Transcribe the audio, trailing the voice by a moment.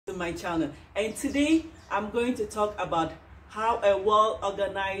my channel. And today I'm going to talk about how a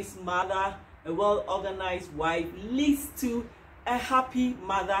well-organized mother, a well-organized wife leads to a happy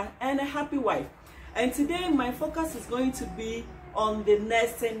mother and a happy wife. And today my focus is going to be on the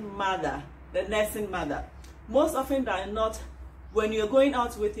nursing mother, Most often than not, when you're going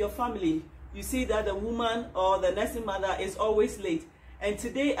out with your family, you see that the woman or the nursing mother is always late. And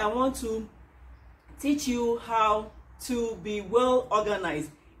today I want to teach you how to be well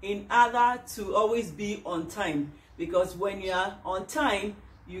organized in order to always be on time. Because when you are on time,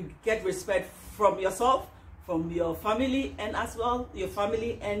 you get respect from yourself, from your family, and as well your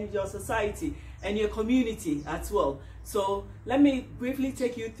family and your society and your community as well. So let me briefly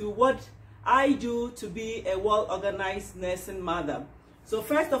take you through what I do to be a well-organized nursing mother. So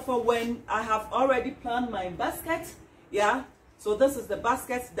first of all, when I have already planned my basket, so this is the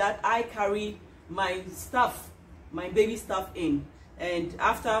basket that I carry my stuff, my baby stuff in. And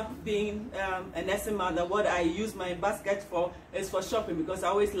after being a nursing mother, what I use my basket for is for shopping, because I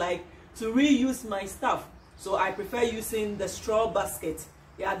always like to reuse my stuff. So I prefer using the straw basket.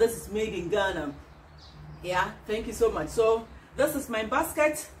 This is made in Ghana. Thank you so much. So this is my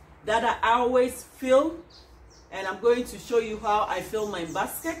basket that I always fill, and I'm going to show you how I fill my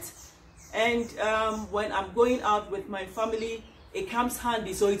basket. And when I'm going out with my family, it comes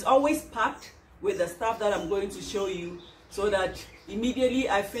handy. So it's always packed with the stuff that I'm going to show you, so that immediately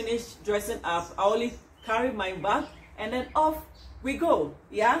I finish dressing up, I only carry my bag and then off we go.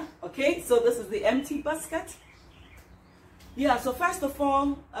 Okay, so this is the empty basket. So first of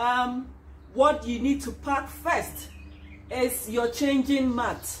all, what you need to pack first is your changing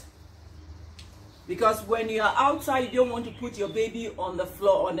mat. Because when you are outside, you don't want to put your baby on the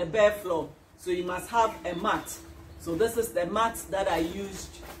floor, on the bare floor. So you must have a mat. So this is the mat that I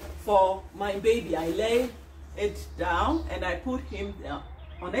used for my baby. I lay it down and I put him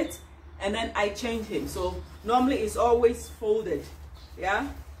on it, and then I change him. So normally it's always folded.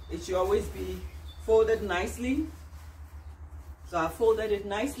 It should always be folded nicely. So I folded it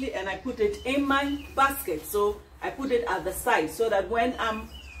nicely and I put it in my basket. So I put it at the side so that when I'm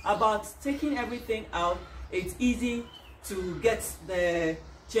about taking everything out, it's easy to get the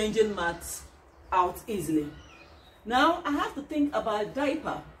changing mat out easily. Now I have to think about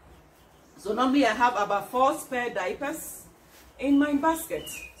diaper. So normally I have about 4 spare diapers in my basket.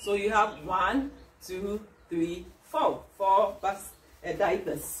 So you have 1, 2, 3, 4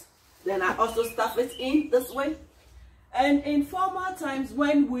 diapers. Then I also stuff it in this way. And in former times,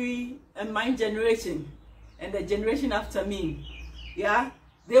 when we, in my generation and the generation after me,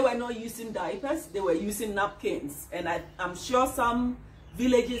 they were not using diapers, they were using napkins. And I'm sure some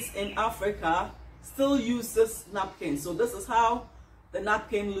villages in Africa still use this napkin. So this is how the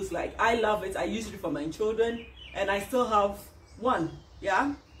napkin looks like. I love it. I use it for my children, and I still have one.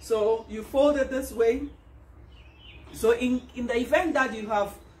 So you fold it this way. So in the event that you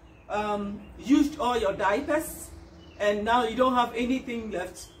have used all your diapers and now you don't have anything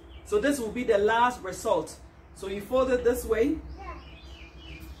left, so this will be the last result. So you fold it this way.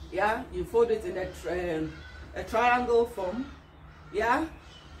 You fold it in a triangle form.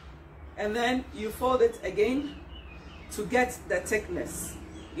 And then you fold it again to get the thickness.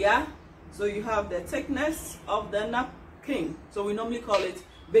 So you have the thickness of the napkin. So we normally call it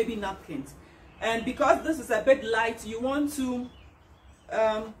baby napkins. And because this is a bit light, you want to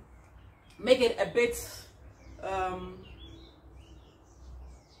make it a bit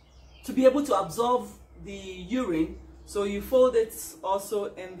to be able to absorb the urine. So you fold it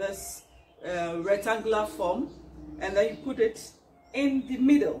also in this rectangular form, and then you put it in the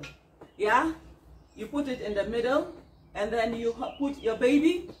middle. You put it in the middle, and then you put your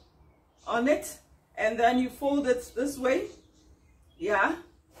baby on it, and then you fold it this way,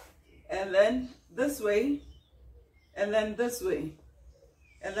 and then this way, and then this way,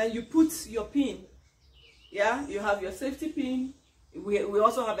 and then you put your pin. You have your safety pin. We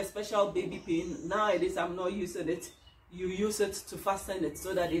also have a special baby pin. Nowadays I'm not using it. You use it to fasten it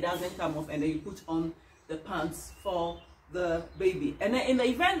so that it doesn't come off, and then you put on the pants for the baby. And then in the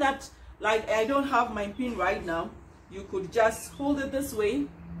event that, like, I don't have my pin right now, you could just hold it this way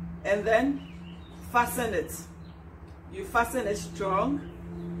and then fasten it. You fasten it strong,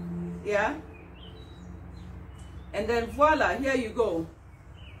 and then voila, here you go.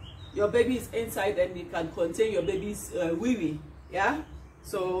 Your baby is inside, and it can contain your baby's wee-wee.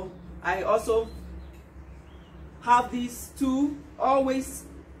 So I also have these two always,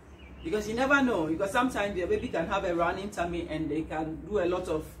 because you never know, because sometimes your baby can have a running tummy and they can do a lot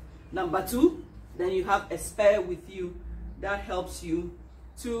of number 2. Then you have a spare with you that helps you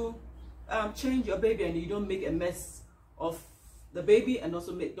to change your baby, and you don't make a mess of the baby, and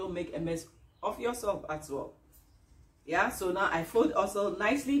also don't make a mess of yourself as well. Yeah, so now I fold also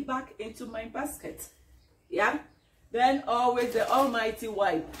nicely back into my basket. Yeah, then always the almighty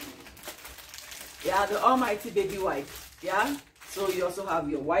wipe. Yeah, the almighty baby wipe. Yeah, so you also have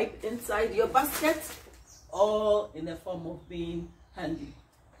your wipe inside your basket, all in the form of being handy.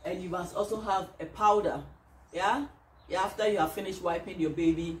 And you must also have a powder. Yeah, after you have finished wiping your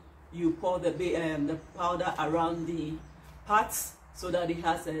baby, you pour the powder around the parts so that it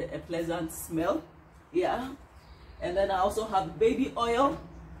has a pleasant smell. Yeah, and then I also have baby oil.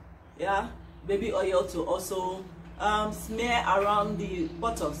 Yeah, baby oil to also smear around the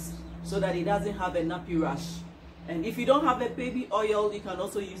buttocks so that it doesn't have a nappy rash. And if you don't have a baby oil, you can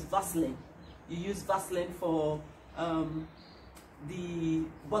also use Vaseline. You use Vaseline for the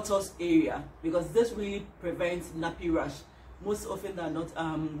buttocks area, because this really prevents nappy rash. Most often than not,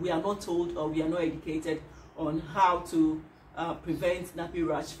 we are not told, or we are not educated on how to prevent nappy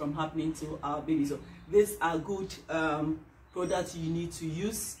rash from happening to our babies. So these are good products you need to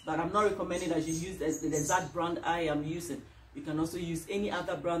use, but I'm not recommending that you use the exact brand I am using. You can also use any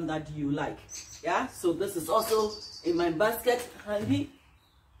other brand that you like. Yeah, so this is also in my basket handy.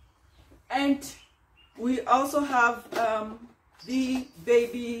 And we also have the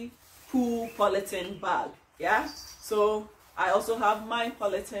baby poo polythene bag. Yeah, so I also have my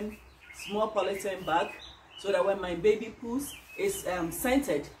polythene, small polythene bag, so that when my baby poos is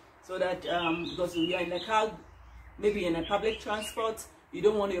scented, so that because we are in a car, maybe in a public transport, you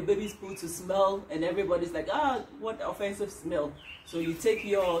don't want your baby's poo to smell and everybody's like, ah, what offensive smell. So you take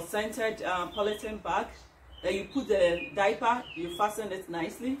your scented polythene bag, then you put the diaper, you fasten it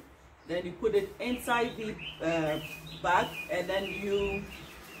nicely, then you put it inside the bag, and then you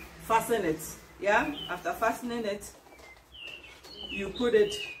fasten it. Yeah, after fastening it, you put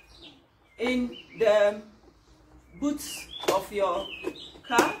it in the boot of your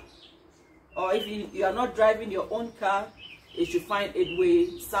car, or if you are not driving your own car, you should find a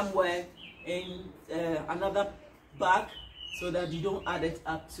way somewhere in another bag so that you don't add it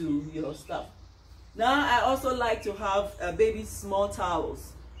up to your stuff. Now I also like to have baby small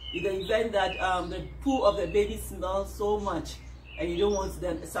towels. In the event that the poo of the baby smells so much and you don't want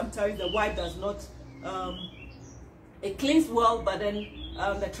them, sometimes the wipe does not, it cleans well, but then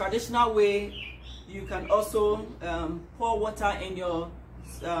the traditional way, you can also pour water in your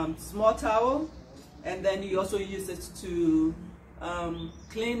small towel, and then you also use it to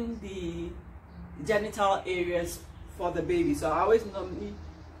clean the genital areas for the baby. So I always normally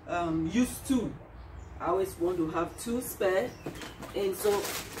use two. I always want to have two spare, and so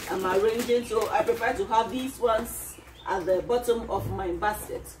I'm arranging. So I prefer to have these ones at the bottom of my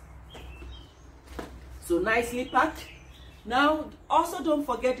basket, so nicely packed. Now also don't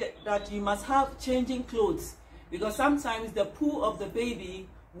forget that you must have changing clothes, because sometimes the poo of the baby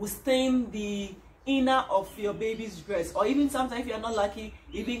will stain the inner of your baby's dress, or even sometimes if you're not lucky,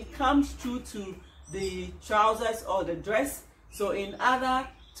 it even comes through to the trousers or the dress. So in order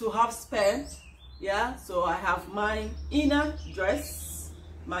to have spare, yeah, so I have my inner dress,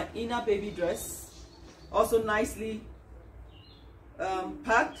 my inner baby dress, also nicely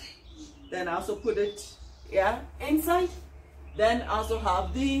packed. Then I also put it, yeah, inside. Then I also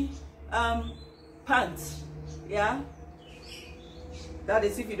have the pants, yeah. That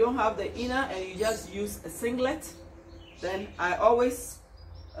is if you don't have the inner and you just use a singlet. Then I always,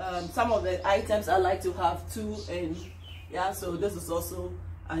 some of the items I like to have two in, yeah. So this is also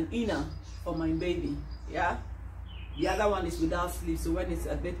an inner for my baby, yeah. The other one is without sleeve, so when it's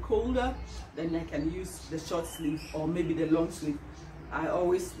a bit colder, then I can use the short sleeve or maybe the long sleeve. I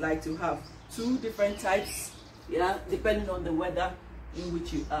always like to have two different types, yeah, depending on the weather in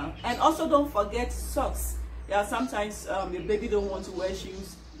which you are. And also don't forget socks. Yeah, sometimes your baby don't want to wear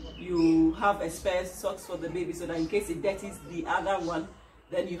shoes. You have a spare socks for the baby, so that in case it dirties the other one,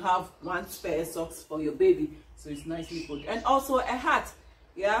 then you have one spare socks for your baby. So it's nicely put. And also a hat,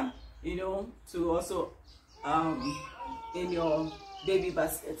 yeah, you know, to also in your baby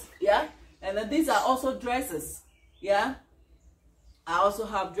basket, yeah. And then these are also dresses, yeah. I also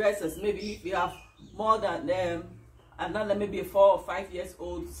have dresses. Maybe if you have more than another, maybe a 4 or 5 years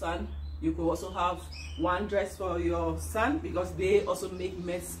old son, you could also have one dress for your son, because they also make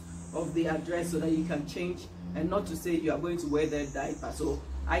mess of their dress so that you can change, and not to say you are going to wear their diaper. So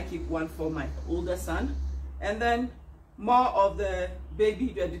I keep one for my older son, and then more of the baby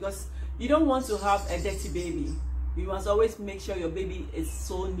dress, because you don't want to have a dirty baby. You must always make sure your baby is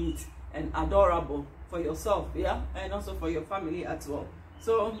so neat and adorable for yourself, yeah, and also for your family as well.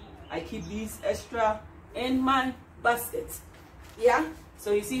 So I keep these extra in my basket, yeah.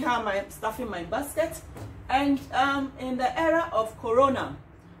 So you see how I'm stuffing my basket. And in the era of corona,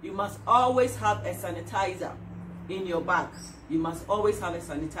 you must always have a sanitizer in your bag. You must always have a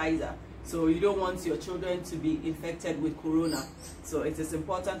sanitizer. So you don't want your children to be infected with corona. So it is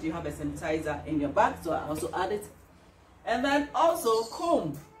important you have a sanitizer in your bag. So I also add it. And then also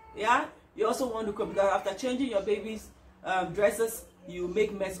comb. Yeah, you also want to comb, because after changing your baby's dresses, you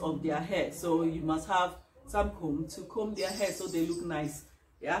make mess of their hair. So you must have some comb to comb their hair so they look nice.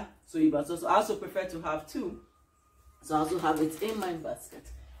 Yeah, so you must also, I also prefer to have two. So I also have it in my basket.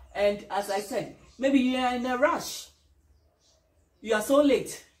 And as I said, maybe you are in a rush. You are so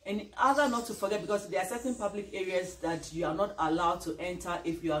late. And other not to forget, because there are certain public areas that you are not allowed to enter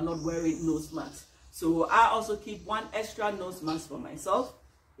if you are not wearing nose masks. So I also keep one extra nose mask for myself.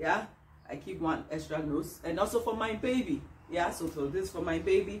 Yeah, I keep one extra nose, and also for my baby. Yeah, so this for my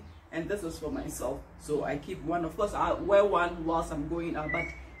baby, and this is for myself. So I keep one. Of course, I wear one whilst I'm going out. But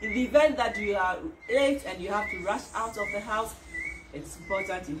in the event that you are late and you have to rush out of the house, it's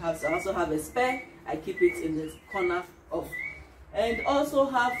important you have. So I also have a spare. I keep it in the corner of. And also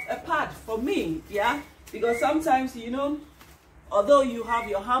have a pad for me, yeah, because sometimes, you know, although you have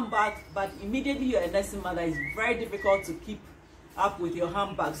your handbag, but immediately you're a nursing mother, it's very difficult to keep up with your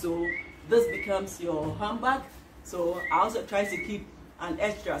handbag. So this becomes your handbag. So I also try to keep an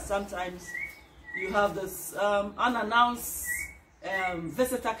extra. Sometimes you have this unannounced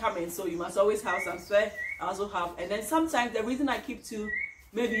visitor coming, so you must always have some spare. I also have, and then sometimes the reason I keep two,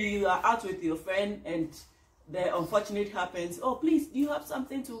 maybe you are out with your friend and the unfortunate happens, oh please, do you have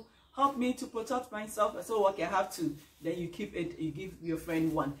something to help me to protect myself? So okay, I have two. Then you keep it, you give your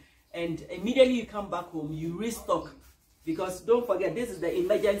friend one, and immediately you come back home, you restock, because don't forget, this is the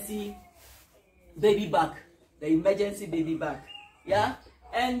emergency baby bag, the emergency baby bag. Yeah.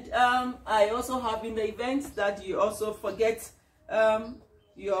 And I also have, in the event that you also forget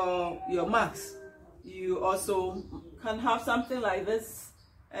your marks, you also can have something like this.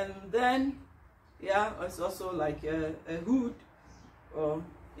 And then yeah, it's also like a hood, or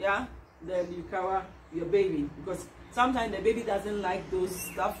yeah, then you cover your baby, because sometimes the baby doesn't like those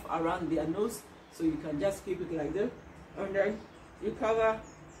stuff around their nose, so you can just keep it like this, and then you cover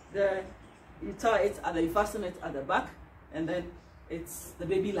you tie it, and then you fasten it at the back, and then the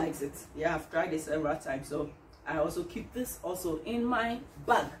baby likes it. Yeah, I've tried this several times, so I also keep this also in my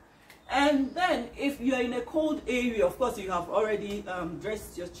bag. And then if you're in a cold area, of course you have already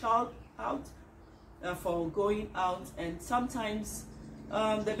dressed your child out for going out, and sometimes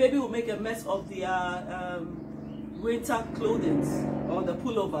the baby will make a mess of their winter clothing or the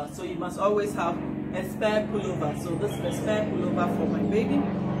pullover, so you must always have a spare pullover. So this is the spare pullover for my baby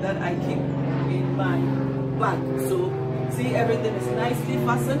that I keep in my bag. So see, everything is nicely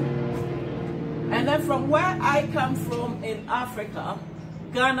fastened. And then from where I come from in Africa,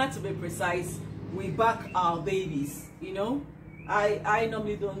 Ghana to be precise, we back our babies, you know. I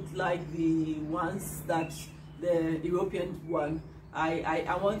normally don't like the ones that the European one.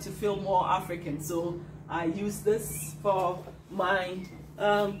 I want to feel more African, so I use this for my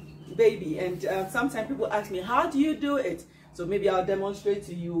baby. And sometimes people ask me, how do you do it? So maybe I'll demonstrate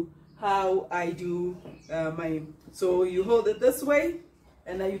to you how I do so you hold it this way,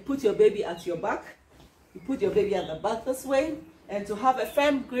 and then you put your baby at your back. You put your baby at the back this way, and to have a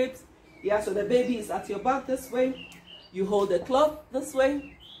firm grip, yeah, so the baby is at your back this way. You hold the cloth this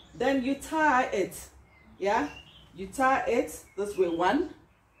way, then you tie it, yeah? You tie it this way, one,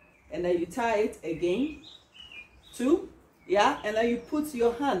 and then you tie it again, two, yeah? And then you put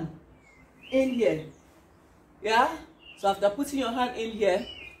your hand in here, yeah? So after putting your hand in here,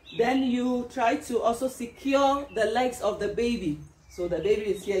 then you try to also secure the legs of the baby. So the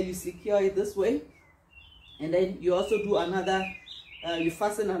baby is here, you secure it this way, and then you also do another, you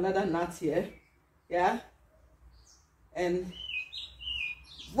fasten another knot here, yeah? And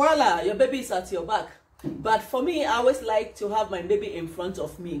voila, your baby is at your back. But for me, I always like to have my baby in front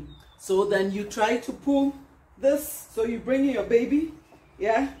of me. So then you try to pull this, so you bring in your baby,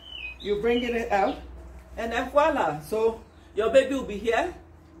 yeah, you bringing it out, and then voila, so your baby will be here.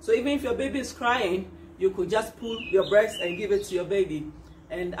 So even if your baby is crying, you could just pull your breast and give it to your baby.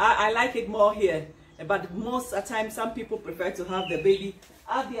 And I like it more here, but most of the time some people prefer to have the baby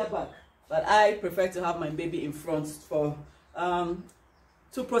at their back. But I prefer to have my baby in front for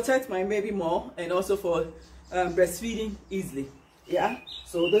to protect my baby more, and also for breastfeeding easily. Yeah,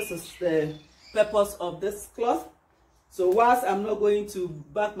 so this is the purpose of this cloth. So whilst I'm not going to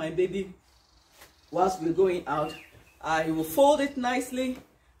back my baby whilst we're going out, I will fold it nicely.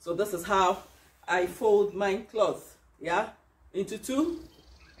 So this is how I fold my cloth, yeah, into two.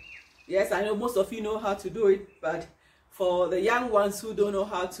 Yes, I know most of you know how to do it, but for the young ones who don't know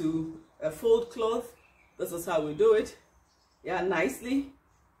how to fold cloth, this is how we do it. Yeah, nicely,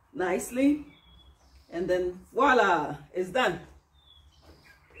 and then voila, it's done.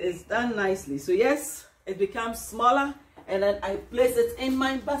 It's done nicely. So yes, it becomes smaller, and then I place it in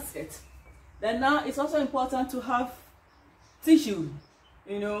my basket. Then now it's also important to have tissue,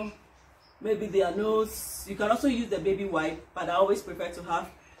 you know, maybe their nose. You can also use the baby wipe, but I always prefer to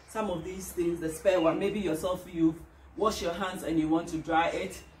have some of these things, the spare one. Maybe yourself, you wash your hands and you want to dry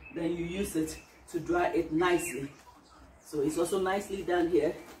it, then you use it to dry it nicely. So it's also nicely done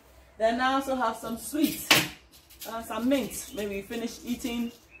here. Then I also have some sweets, some mint. Maybe you finish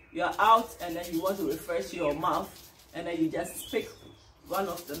eating, you're out, and then you want to refresh your mouth, and then you just pick one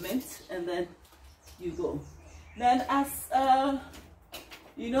of the mint and then you go. Then as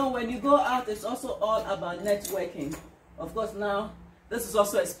you know, when you go out, it's also all about networking. Of course, now this is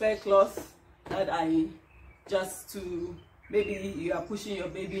also a spare cloth that I just to, maybe you are pushing your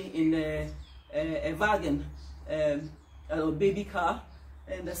baby in a wagon, a baby car,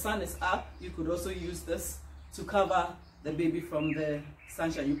 and the sun is up. You could also use this to cover the baby from the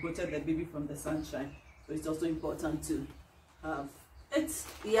sunshine. You protect the baby from the sunshine. So it's also important to have it.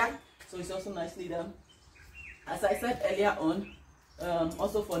 Yeah, so it's also nicely done. As I said earlier on,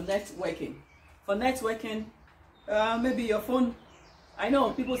 also for networking. For networking, maybe your phone. I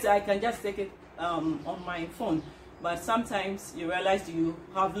know people say I can just take it on my phone, but sometimes you realize you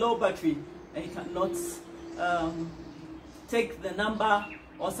have low battery and you cannot take the number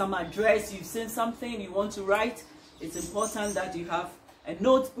or some address. You've seen something you want to write. It's important that you have a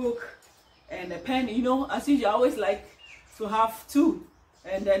notebook and a pen. You know, as usual, I always like to have two,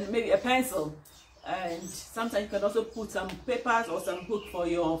 and then maybe a pencil. And sometimes you can also put some papers or some book for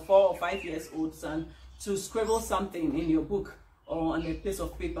your 4 or 5 years old son to scribble something in your book or on a piece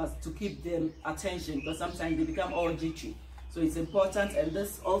of paper to keep them attention, because sometimes they become all jittery. So it's important. And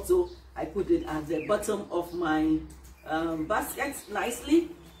this also, I put it at the bottom of my basket nicely.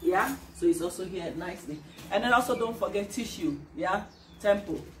 Yeah, so it's also here nicely. And then also don't forget tissue. Yeah,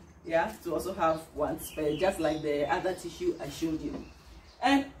 Tempo. Yeah, to also have one spare, just like the other tissue I showed you.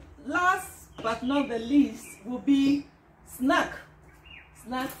 And last but not the least will be snack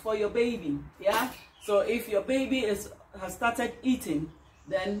for your baby. Yeah, so if your baby has started eating,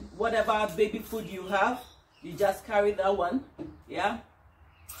 then whatever baby food you have, you just carry that one. Yeah,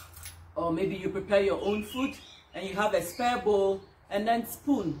 or maybe you prepare your own food and you have a spare bowl and then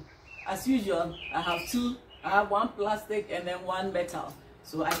spoon. As usual, I have two. I have one plastic and then one metal,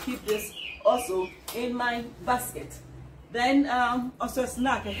 so I keep this also in my basket. Then also a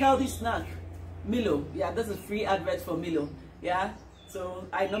snack, a healthy snack, Milo. Yeah, this is a free advert for Milo. Yeah, so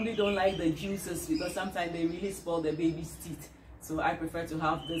I normally don't like the juices because sometimes they really spoil the baby's teeth. So I prefer to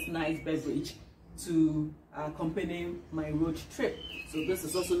have this nice beverage to accompany my road trip. So this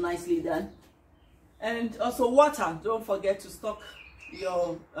is also nicely done. And also water. Don't forget to stock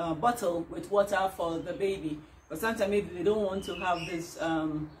your bottle with water for the baby. But sometimes maybe they don't want to have this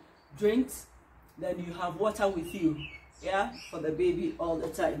drinks, then you have water with you. Yeah, for the baby all the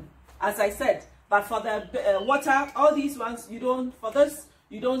time. As I said, but for the water, all these ones, you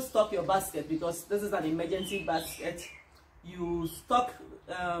don't stock your basket because this is an emergency basket. You stock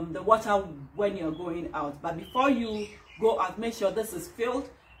the water when you're going out, but before you go out, make sure this is filled,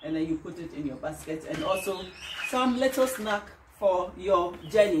 and then you put it in your basket. And also some little snack for your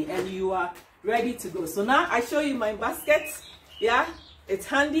journey, and you are ready to go. So now I show you my basket. Yeah, it's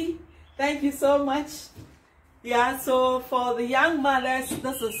handy. Thank you so much. Yeah, so for the young mothers,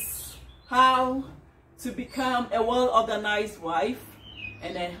 this is how to become a well-organized wife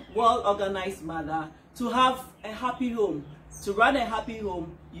and a well-organized mother. To have a happy home, to run a happy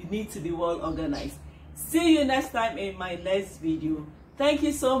home, you need to be well-organized. See you next time in my next video. Thank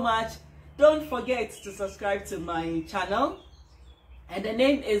you so much. Don't forget to subscribe to my channel. And the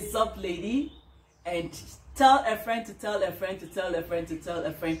name is Zop Lady. And tell a friend to tell a friend to tell a friend to tell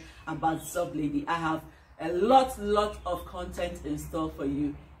a friend about Zop Lady. I have a lot of content in store for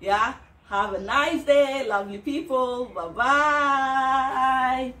you. Yeah, have a nice day, lovely people.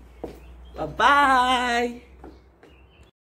 Bye bye.